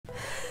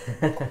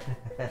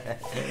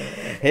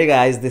Hey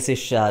guys, this is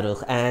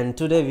Shahrukh and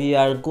today we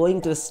are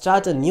going to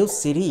start a new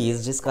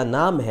series जिसका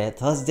नाम है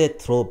Thursday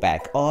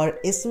Throwback।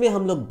 और इसमें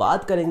हम लोग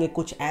बात करेंगे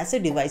कुछ ऐसे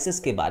डिवाइसेस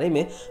के बारे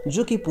में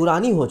जो कि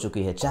पुरानी हो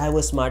चुकी है, चाहे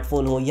वो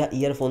स्मार्टफोन हो या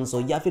ईयरफोन्स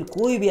हो या फिर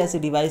कोई भी ऐसी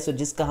डिवाइस हो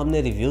जिसका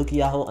हमने रिव्यू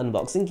किया हो,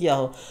 अनबॉक्सिंग किया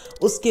हो,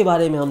 उसके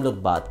बारे में हम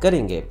लोग बात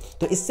करेंगे।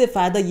 तो इससे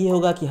फ़ायदा ये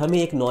होगा कि हमें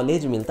एक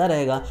नॉलेज मिलता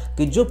रहेगा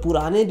कि जो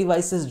पुराने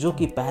डिवाइसेस जो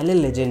कि पहले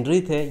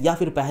लेजेंडरी थे या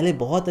फिर पहले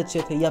बहुत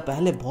अच्छे थे या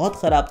पहले बहुत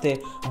ख़राब थे,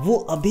 वो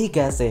अभी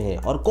कैसे हैं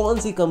और कौन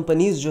सी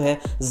कंपनीज जो है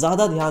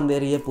ज़्यादा ध्यान दे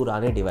रही है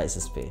पुराने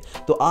डिवाइसेस पे।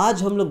 तो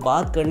आज हम लोग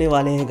बात करने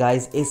वाले हैं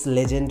गाइस इस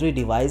लेजेंडरी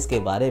डिवाइस के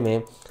बारे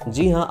में।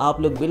 जी हाँ,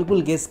 आप लोग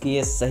बिल्कुल गेस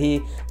किए सही,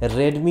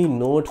 Redmi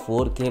Note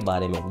 4 के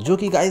बारे में, जो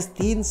कि गाइस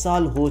 3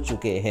 साल हो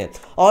चुके हैं।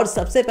 और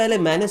सबसे पहले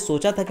मैंने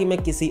सोचा था कि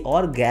मैं किसी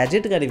और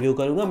गैजेट का रिव्यू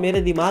करूँगा,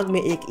 मेरे दिमाग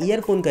में एक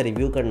ईयरफोन का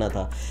रिव्यू करना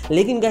था।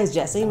 लेकिन गाइस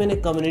जैसे ही मैंने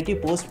कम्युनिटी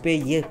पोस्ट पे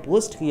ये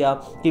पोस्ट किया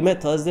कि मैं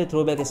थर्सडे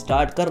थ्रोबैक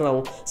स्टार्ट कर रहा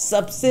हूँ,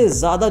 सबसे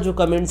ज़्यादा जो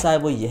कमेंट्स आए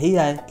वो यही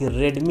आए कि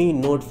Redmi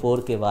Note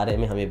 4 के बारे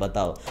में हमें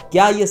बताओ,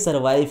 क्या ये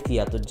सर्वाइव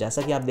किया। तो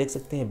जैसा कि आप देख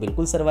सकते हैं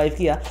बिल्कुल सर्वाइव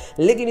किया।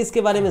 लेकिन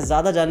इसके बारे में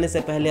ज़्यादा जानने से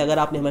पहले अगर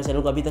आपने हमारे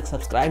चैनल को अभी तक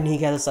सब्सक्राइब नहीं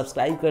किया तो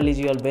सब्सक्राइब कर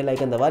लीजिए और बेल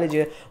आइकन दबा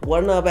लीजिए,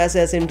 वरना आप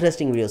ऐसे ऐसे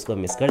इंटरेस्टिंग वीडियोस को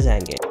मिस कर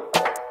जाएंगे।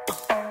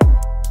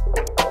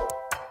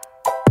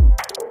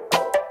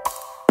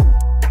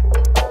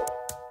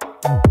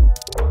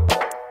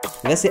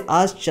 वैसे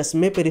आज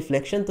चश्मे पे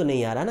रिफ्लेक्शन तो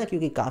नहीं आ रहा ना,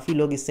 क्योंकि काफ़ी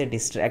लोग इससे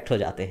डिस्ट्रैक्ट हो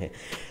जाते हैं।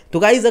 तो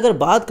गाइज़ अगर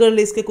बात कर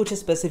ले इसके कुछ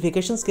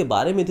स्पेसिफिकेशंस के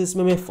बारे में, तो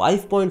इसमें हमें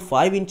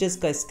 5.5 इंचेस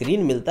का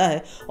स्क्रीन मिलता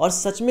है। और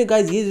सच में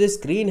गाइज़ ये जो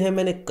स्क्रीन है,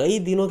 मैंने कई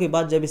दिनों के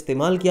बाद जब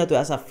इस्तेमाल किया तो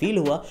ऐसा फील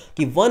हुआ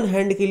कि वन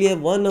हैंड के लिए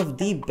one of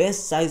the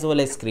best size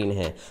वाला स्क्रीन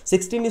है।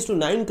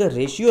 16:9 का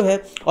रेशियो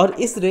है और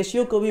इस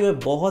रेशियो को भी मैं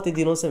बहुत ही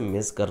दिनों से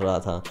मिस कर रहा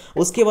था।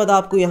 उसके बाद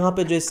आपको यहाँ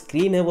पर जो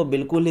स्क्रीन है वो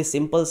बिल्कुल ही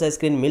सिंपल सा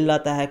स्क्रीन मिल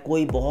जाता है,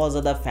 कोई बहुत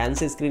ज़्यादा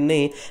फैंसी स्क्रीन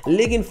नहीं,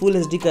 लेकिन फुल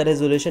एचडी का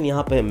रेजोल्यूशन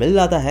यहाँ पे मिल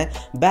जाता है।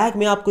 बैक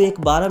में आपको एक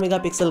 12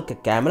 मेगापिक्सल का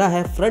कैमरा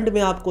है, फ्रंट में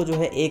आपको जो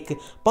है एक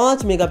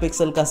 5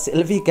 मेगापिक्सल का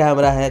सेल्फी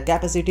कैमरा है,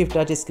 कैपेसिटिव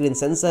टच स्क्रीन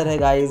सेंसर है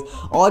गाइज,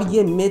 और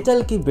ये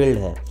मेटल की बिल्ड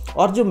है।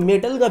 और जो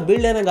मेटल का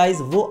बिल्ड है ना गाइज,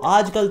 वो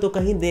आजकल तो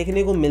कहीं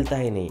देखने को मिलता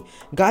ही नहीं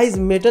गाइज।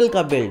 मेटल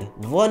का build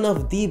one of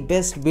the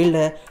best build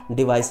है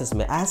डिवाइसेस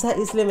में। ऐसा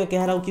इसलिए मैं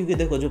कह रहा हूँ क्योंकि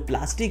देखो जो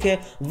प्लास्टिक है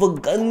वो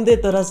गंदे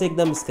तरह से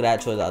एकदम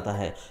स्क्रैच हो जाता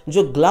है,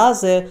 जो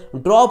ग्लास है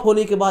ड्रॉप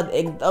होने के बाद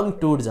एकदम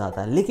टूट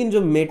जाता है, लेकिन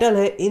जो मेटल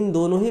है इन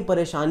दोनों ही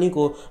परेशानी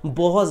को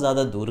बहुत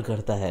ज़्यादा दूर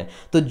करता है।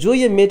 तो जो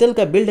ये मेटल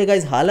का बिल्ड है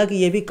गाइज, हालांकि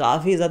ये भी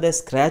काफ़ी ज़्यादा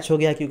स्क्रैच हो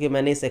गया क्योंकि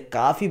मैंने इसे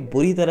काफ़ी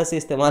बुरी तरह से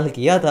इस्तेमाल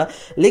किया था,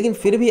 लेकिन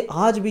फिर भी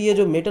आज भी ये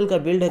जो मेटल का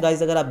बिल्ड है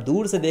गाइज, अगर आप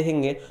दूर से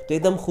देखेंगे तो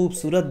एकदम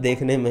खूबसूरत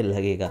देखने में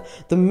लगेगा।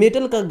 तो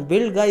मेटल का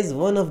build guys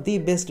one of the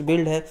best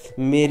build है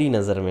मेरी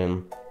नज़र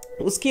में।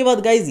 उसके बाद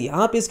गाइज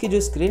यहाँ पे इसकी जो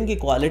स्क्रीन की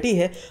क्वालिटी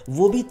है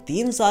वो भी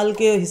 3 साल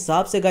के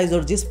हिसाब से गाइज,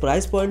 और जिस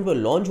प्राइस पॉइंट पर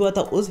लॉन्च हुआ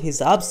था उस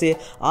हिसाब से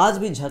आज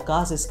भी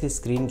झकास इसकी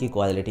स्क्रीन की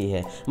क्वालिटी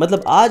है।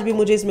 मतलब आज भी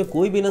मुझे इसमें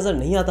कोई भी नज़र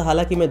नहीं आता,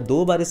 हालांकि मैं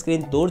 2 बार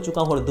स्क्रीन तोड़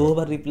चुका हूँ और 2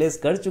 बार रिप्लेस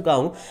कर चुका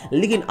हूँ,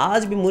 लेकिन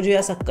आज भी मुझे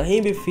ऐसा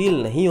कहीं भी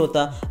फील नहीं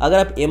होता। अगर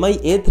आप MI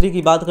A3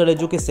 की बात करें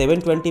जो कि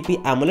 720p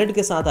AMOLED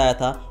के साथ आया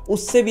था,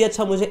 उससे भी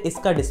अच्छा मुझे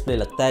इसका डिस्प्ले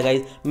लगता है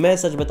गाइज, मैं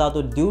सच बताऊँ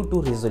तो, ड्यू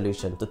टू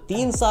रिजोल्यूशन। तो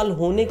 3 साल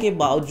होने के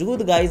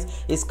बावजूद गाइज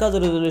इसका जो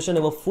रेजोल्यूशन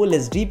है वो फुल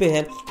एचडी पे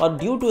है, और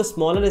ड्यू टू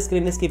स्मॉलर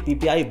स्क्रीन इसकी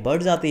PPI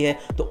बढ़ जाती है,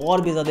 तो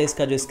और भी ज़्यादा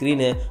इसका जो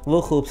स्क्रीन है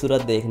वो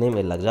खूबसूरत देखने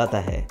में लग जाता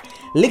है।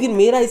 लेकिन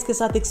मेरा इसके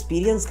साथ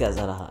एक्सपीरियंस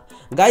कैसा रहा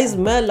गाइज,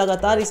 मैं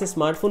लगातार इस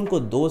स्मार्टफोन को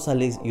 2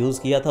 साल यूज़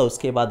किया था,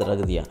 उसके बाद रख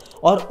दिया,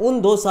 और उन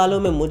 2 सालों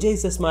में मुझे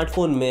इस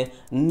स्मार्टफोन में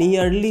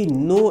नियरली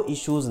नो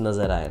इश्यूज़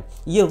नज़र आए।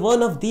 ये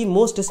one of the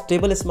most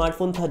stable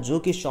smartphone था जो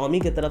कि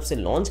Xiaomi की तरफ से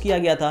लॉन्च किया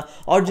गया था,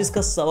 और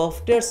जिसका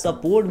सॉफ्टवेयर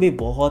सपोर्ट भी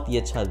बहुत ही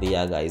अच्छा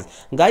दिया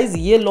गाइज।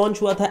 ये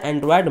लॉन्च हुआ था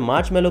एंड्रॉयड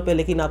मार्शमैलो पे,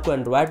 लेकिन आपको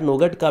एंड्रॉयड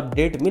नोगट का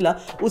अपडेट मिला।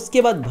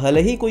 उसके बाद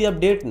भले ही कोई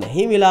अपडेट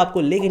नहीं मिला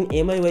आपको, लेकिन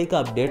MIUI का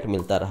अपडेट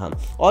मिलता रहा।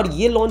 और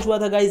ये लॉन्च हुआ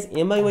था गाइज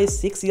MIUI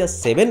 6 या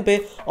 7 पे,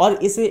 और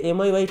इसे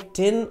MIUI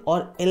 10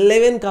 और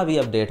 11 का भी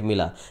अपडेट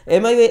मिला।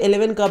 MIUI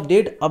 11 का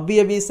अपडेट अभी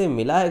इसे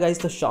मिला है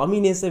गाइज, तो Xiaomi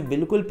ने इसे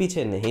बिल्कुल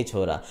पीछे नहीं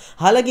छोड़ा।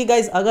 हालांकि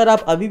गाइज अगर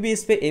आप अभी भी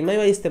इस पे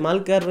MIUI इस्तेमाल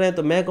कर रहे हैं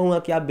तो मैं कहूँगा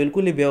कि आप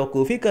बिल्कुल ही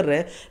बेवकूफ़ी कर रहे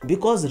हैं,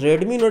 because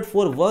Redmi Note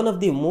 4 one of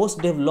the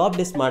most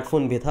developed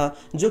smartphone भी था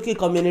जो कि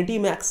कम्युनिटी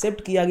में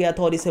एक्सेप्ट किया गया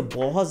था, और इसे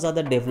बहुत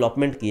ज़्यादा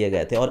डेवलपमेंट किए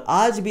गए थे, और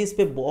आज भी इस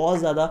पे बहुत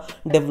ज़्यादा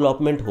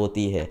डेवलपमेंट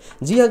होती है।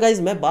 जी हाँ गाइज,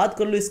 मैं बात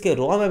कर लूँ इसके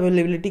रोम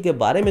अवेलेबिलिटी के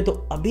बारे में, तो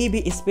अभी भी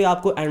इस पे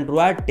आपको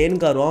एंड्रॉयड 10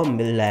 का रोम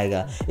मिल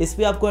जाएगा, इस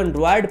पे आपको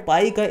एंड्रॉयड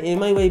पाई का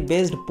MIUI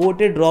बेस्ड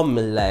पोर्टेड रोम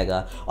मिल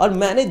जाएगा। और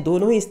मैंने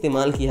दोनों ही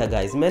इस्तेमाल किया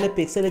गाइज, मैंने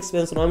पिक्सल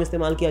एक्सपीरियंस रोम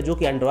इस्तेमाल किया जो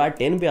कि एंड्रॉयड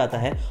 10 पे आता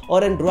है,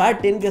 और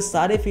एंड्रॉयड 10 के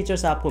सारे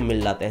फीचर्स आपको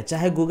मिल जाते हैं,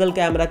 चाहे गूगल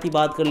कैमरा की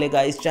बात कर ले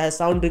गाइज, चाहे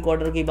साउंड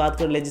रिकॉर्डर की बात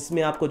कर ले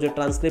जिसमें आपको जो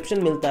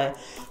ट्रांसक्रिप्शन मिलता है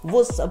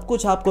वो सब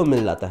कुछ आपको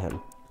मिल जाता है।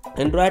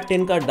 एंड्रॉयड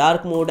 10 का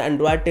डार्क मोड,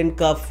 एंड्रॉयड 10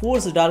 का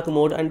फोर्स डार्क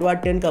मोड,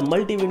 एंड्रॉयड 10 का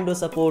मल्टी विंडो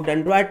सपोर्ट,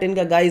 एंड्रॉयड 10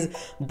 का गाइज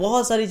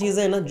बहुत सारी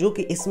चीज़ें हैं ना जो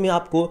कि इसमें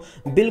आपको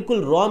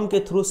बिल्कुल रोम के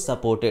थ्रू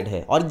सपोर्टेड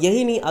है। और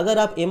यही नहीं, अगर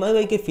आप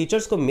MIUI के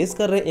फीचर्स को मिस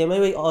कर रहे हैं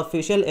MIUI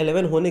ऑफिशियल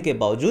 11 होने के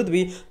बावजूद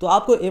भी, तो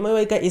आपको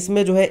MIUI का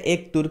इसमें जो है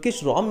एक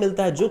तुर्किश रोम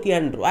मिलता है जो कि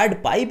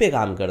एंड्रॉयड पाई पे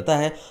काम करता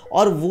है,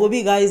 और वो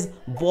भी गाइज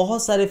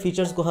बहुत सारे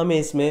फीचर्स को हमें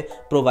इसमें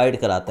प्रोवाइड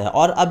कराता है।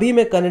 और अभी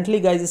मैं करंटली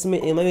गाइज इसमें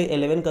MIUI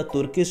 11 का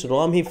तुर्किश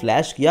रोम ही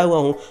फ्लैश किया हुआ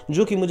हूँ,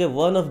 जो कि मुझे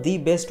वन ऑफ दी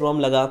बेस्ट रोम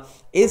लगा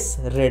इस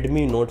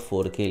Redmi Note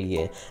 4 के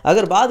लिए।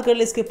 अगर बात कर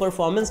ले इसके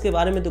परफॉर्मेंस के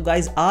बारे में, तो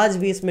गाइज आज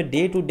भी इसमें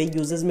डे टू डे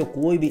यूजेस में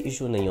कोई भी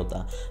इशू नहीं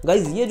होता।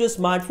 गाइज ये जो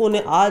स्मार्टफोन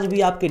है आज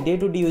भी आपके डे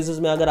टू डे यूजेस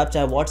में, अगर आप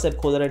चाहे व्हाट्सएप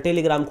खोल रहे हैं,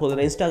 टेलीग्राम खोल रहे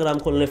हैं, इंस्टाग्राम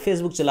खोल रहे हैं,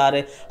 फेसबुक चला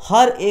रहे हैं,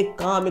 हर एक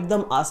काम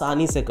एकदम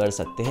आसानी से कर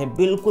सकते हैं,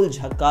 बिल्कुल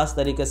झक्कास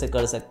तरीके से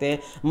कर सकते हैं।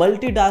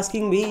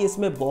 मल्टीटास्किंग भी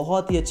इसमें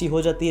बहुत ही अच्छी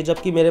हो जाती है,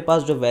 जबकि मेरे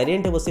पास जो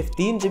वेरिएंट है वो सिर्फ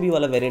 3 GB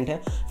वाला वेरिएंट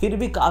है, फिर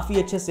भी काफ़ी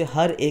अच्छे से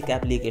हर एक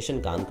एप्लीकेशन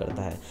काम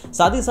करता है।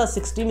 साथ ही साथ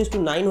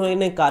 16:9 होने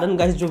के कारण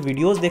गाइस जो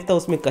वीडियोस देखता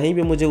हूँ उसमें कहीं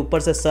भी मुझे ऊपर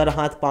से सर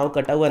हाथ पांव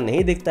कटा हुआ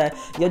नहीं दिखता है,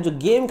 या जो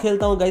गेम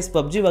खेलता हूँ गाइस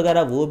PUBG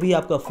वगैरह, वो भी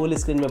आपका फुल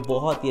स्क्रीन में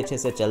बहुत ही अच्छे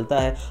से चलता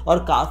है और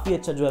काफ़ी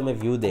अच्छा जो है हमें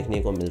व्यू देखने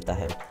को मिलता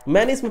है।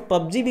 मैंने इसमें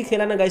PUBG भी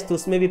खेला ना गाइस, तो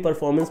उसमें भी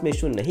परफॉर्मेंस में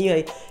इशू नहीं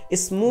आई,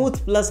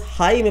 स्मूथ प्लस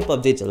हाई में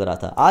PUBG चल रहा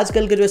था।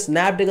 आजकल के जो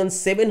स्नैपड्रैगन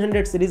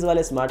 700 सीरीज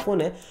वाले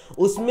स्मार्टफोन है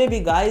उसमें भी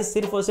गाइस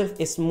सिर्फ और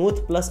सिर्फ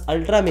स्मूथ प्लस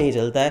अल्ट्रा में ही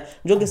चलता है,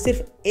 जो कि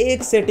सिर्फ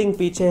एक सेटिंग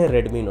पीछे है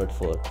Redmi Note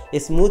 4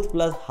 smooth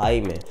plus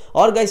high में।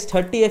 और गाइस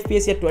 30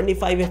 FPS या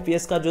 25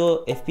 FPS का जो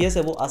FPS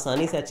है वो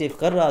आसानी से अचीव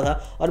कर रहा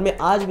था, और मैं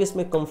आज भी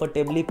इसमें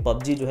कंफर्टेबली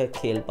PUBG जो है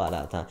खेल पा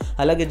रहा था।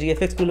 हालांकि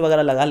GFX टूल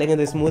वगैरह लगा लेंगे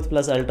तो स्मूथ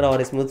प्लस अल्ट्रा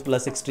और स्मूथ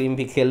प्लस एक्सट्रीम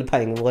भी खेल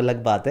पाएंगे, वो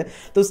अलग बात है,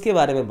 तो उसके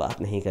बारे में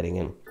बात नहीं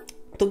करेंगे।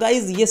 तो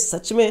गाइज ये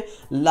सच में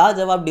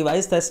लाजवाब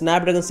डिवाइस था,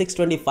 स्नैपड्रैगन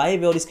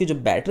 625 है, और इसकी जो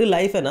बैटरी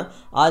लाइफ है ना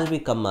आज भी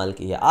कमाल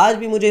की है। आज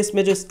भी मुझे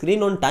इसमें जो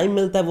स्क्रीन ऑन टाइम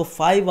मिलता है वो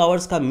 5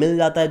 आवर्स का मिल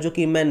जाता है, जो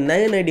कि मैं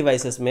नए नए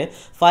डिवाइसेस में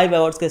 5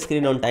 आवर्स का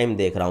स्क्रीन ऑन टाइम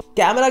देख रहा हूँ।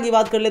 कैमरा की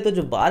बात कर ले तो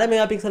जो 12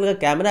 मेगापिक्सल का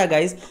कैमरा है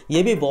गाइज,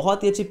 ये भी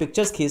बहुत ही अच्छी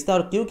पिक्चर्स खींचता है,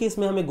 और क्योंकि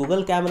इसमें हमें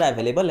गूगल कैमरा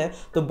अवेलेबल है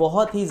तो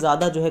बहुत ही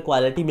ज़्यादा जो है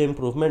क्वालिटी में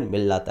इंप्रूवमेंट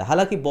मिल जाता है।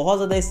 हालांकि बहुत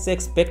ज़्यादा इससे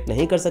एक्सपेक्ट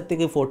नहीं कर सकते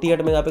कि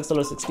 48 मेगापिक्सल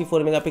और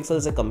 64 मेगापिक्सल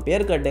से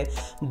कंपेयर कर दे,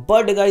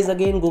 but guys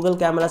again Google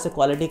camera से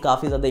क्वालिटी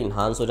काफ़ी ज़्यादा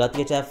इन्हांस हो जाती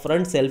है, चाहे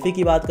फ्रंट सेल्फी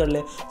की बात कर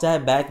ले, चाहे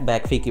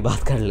बैकफी की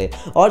बात कर ले।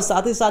 और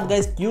साथ ही साथ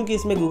गाइस क्योंकि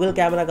इसमें गूगल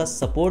कैमरा का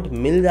सपोर्ट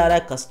मिल जा रहा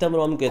है कस्टम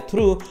रोम के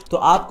थ्रू, तो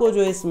आपको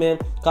जो इसमें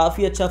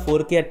काफ़ी अच्छा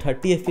 4K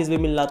 30 FPS भी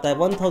मिल जाता है,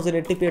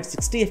 1080p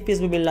 60 FPS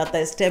भी मिल जाता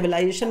है,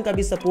 स्टेबलाइजेशन का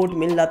भी सपोर्ट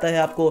मिल जाता है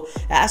आपको,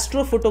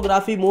 एस्ट्रो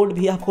फोटोग्राफी मोड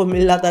भी आपको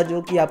मिल जाता है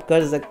जो कि आप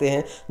कर सकते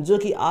हैं, जो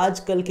कि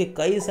आजकल के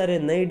कई सारे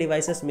नए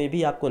डिवाइसेस में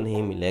भी आपको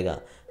नहीं मिलेगा।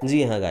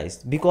 जी हाँ guys,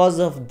 because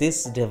of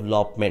this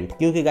development,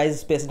 क्योंकि गाइस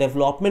स्पेस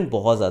डेवलपमेंट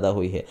बहुत ज़्यादा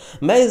हुई है।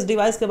 मैं इस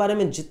डिवाइस के बारे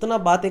में जितना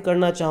बातें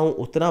करना चाहूँ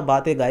उतना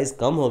बातें गाइस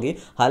कम होगी।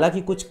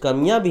 हालांकि कुछ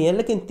कमियां भी हैं,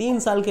 लेकिन 3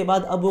 साल के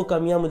बाद अब वो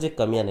कमियां मुझे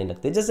कमियां नहीं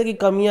लगती। जैसे कि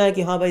कमियां है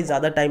कि हाँ भाई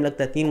ज़्यादा टाइम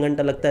लगता है, 3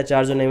 घंटा लगता है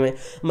चार्ज होने में,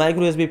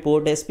 माइक्रो USB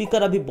पोर्ट है,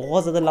 स्पीकर अभी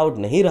बहुत ज़्यादा लाउड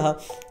नहीं रहा,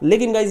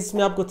 लेकिन गाइस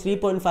इसमें आपको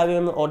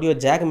 3.5mm ऑडियो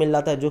जैक मिल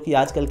जाता है, जो कि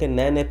आजकल के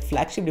नए नए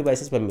फ्लैगशिप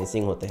डिवाइसेस में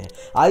मिसिंग होते हैं।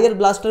 आयर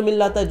ब्लास्टर मिल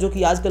जाता है, जो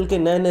कि आजकल के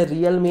नए नए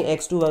Realme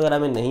X2 वगैरह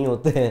में नहीं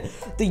होते हैं।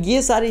 तो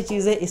ये सारी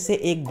चीज़ें इससे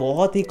एक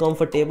बहुत ही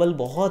कंफर्टेबल,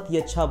 बहुत ही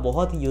अच्छा,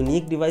 बहुत ही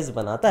यूनिक डिवाइस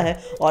बनाता है।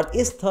 और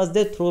इस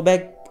थर्सडे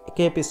थ्रोबैक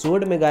के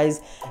एपिसोड में गाइज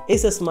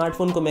इस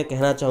स्मार्टफोन को मैं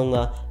कहना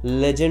चाहूँगा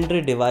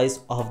legendary device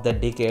of the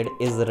decade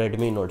is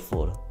Redmi Note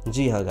 4।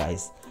 जी हाँ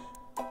गाइज,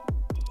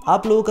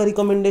 आप लोगों का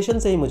रिकमेंडेशन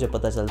से ही मुझे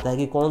पता चलता है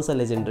कि कौन सा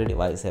लेजेंडरी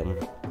डिवाइस है।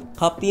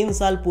 आप 3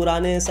 साल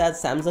पुराने शायद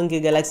सैमसंग की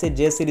गैलेक्सी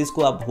J सीरीज़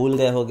को आप भूल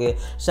गए होंगे,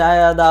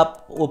 शायद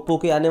आप ओप्पो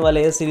के आने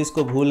वाले A सीरीज़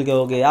को भूल गए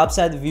होंगे, आप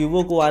शायद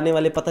वीवो को आने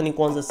वाले पता नहीं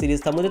कौन सा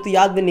सीरीज़ था, मुझे तो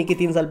याद भी नहीं कि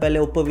 3 साल पहले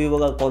ओप्पो वीवो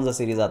का कौन सा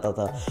सीरीज़ आता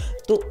था।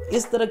 तो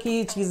इस तरह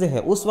की चीज़ें हैं।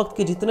 उस वक्त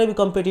के जितने भी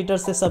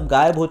कंपटीटर्स थे सब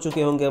गायब हो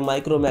चुके होंगे,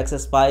 माइक्रोमैक्स,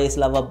 स्पाई, इस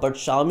अलावा, but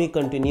Xiaomi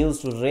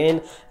continues to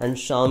rain and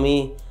Xiaomi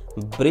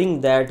bring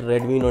that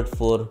Redmi Note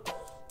 4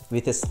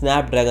 with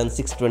Snapdragon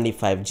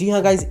 625। जी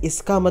हाँ गाइज,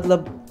 इसका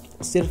मतलब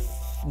सिर्फ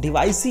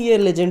डिवाइस ही ये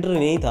लेजेंडरी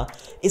नहीं था,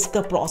 इसका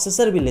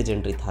प्रोसेसर भी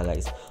लेजेंडरी था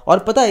गाइज। और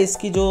पता है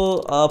इसकी जो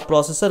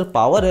प्रोसेसर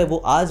पावर है वो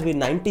आज भी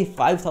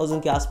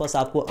 95,000 के आसपास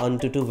आपको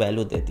AnTuTu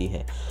वैल्यू देती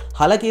है।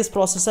 हालांकि इस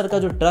प्रोसेसर का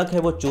जो ट्रक है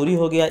वो चोरी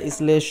हो गया,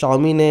 इसलिए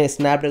Xiaomi ने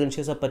स्नैपड्रैगन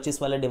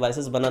 625 वाले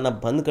डिवाइसेस बनाना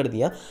बंद कर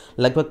दिया।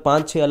 लगभग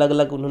 5-6 अलग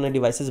अलग उन्होंने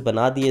डिवाइसेस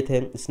बना दिए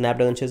थे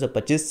स्नैपड्रैगन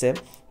 625 से,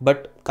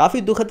 बट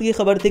काफ़ी दुखद की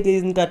खबर थी कि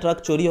इनका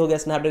ट्रक चोरी हो गया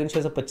स्नैपड्रैगन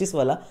 625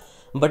 वाला।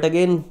 बट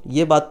अगेन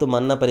ये बात तो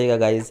मानना पड़ेगा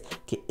गाइज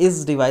कि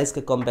इस डिवाइस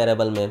के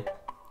कंपेरेबल में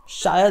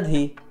शायद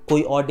ही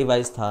कोई और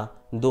डिवाइस था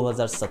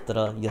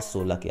 2017 या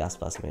 16 के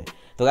आसपास में।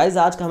 तो गाइज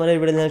आज का हमारे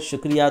वीडियो में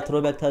शुक्रिया।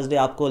 थ्रोबैक थर्सडे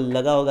आपको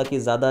लगा होगा कि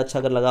ज़्यादा अच्छा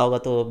अगर लगा होगा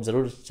तो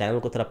ज़रूर चैनल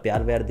को थोड़ा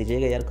प्यार व्यार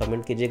दीजिएगा यार,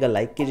 कमेंट कीजिएगा,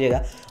 लाइक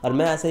कीजिएगा, और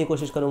मैं ऐसे ही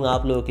कोशिश करूँगा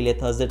आप लोगों के लिए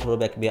थर्सडे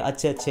थ्रोबैक में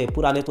अच्छे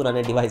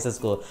पुराने डिवाइसेस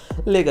को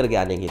लेकर के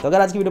आने की। तो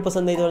अगर आज की वीडियो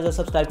पसंद नहीं तो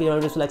सब्सक्राइब कीजिए,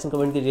 रिफ्लेक्शन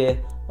कमेंट कीजिए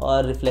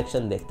और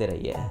रिफ्लेक्शन देखते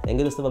रहिए। थैंक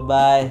यू दोस्तों,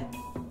 बाय,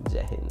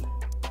 जय हिंद।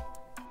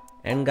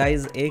 एंड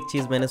गाइज एक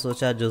चीज़ मैंने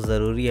सोचा जो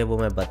ज़रूरी है वो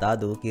मैं बता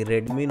दूं कि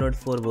Redmi Note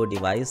 4 वो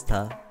डिवाइस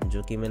था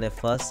जो कि मैंने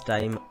फ़र्स्ट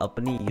टाइम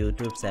अपनी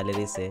YouTube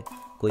सैलरी से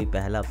कोई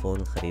पहला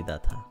फ़ोन ख़रीदा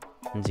था।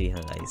 जी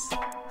हाँ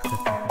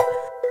गाइज।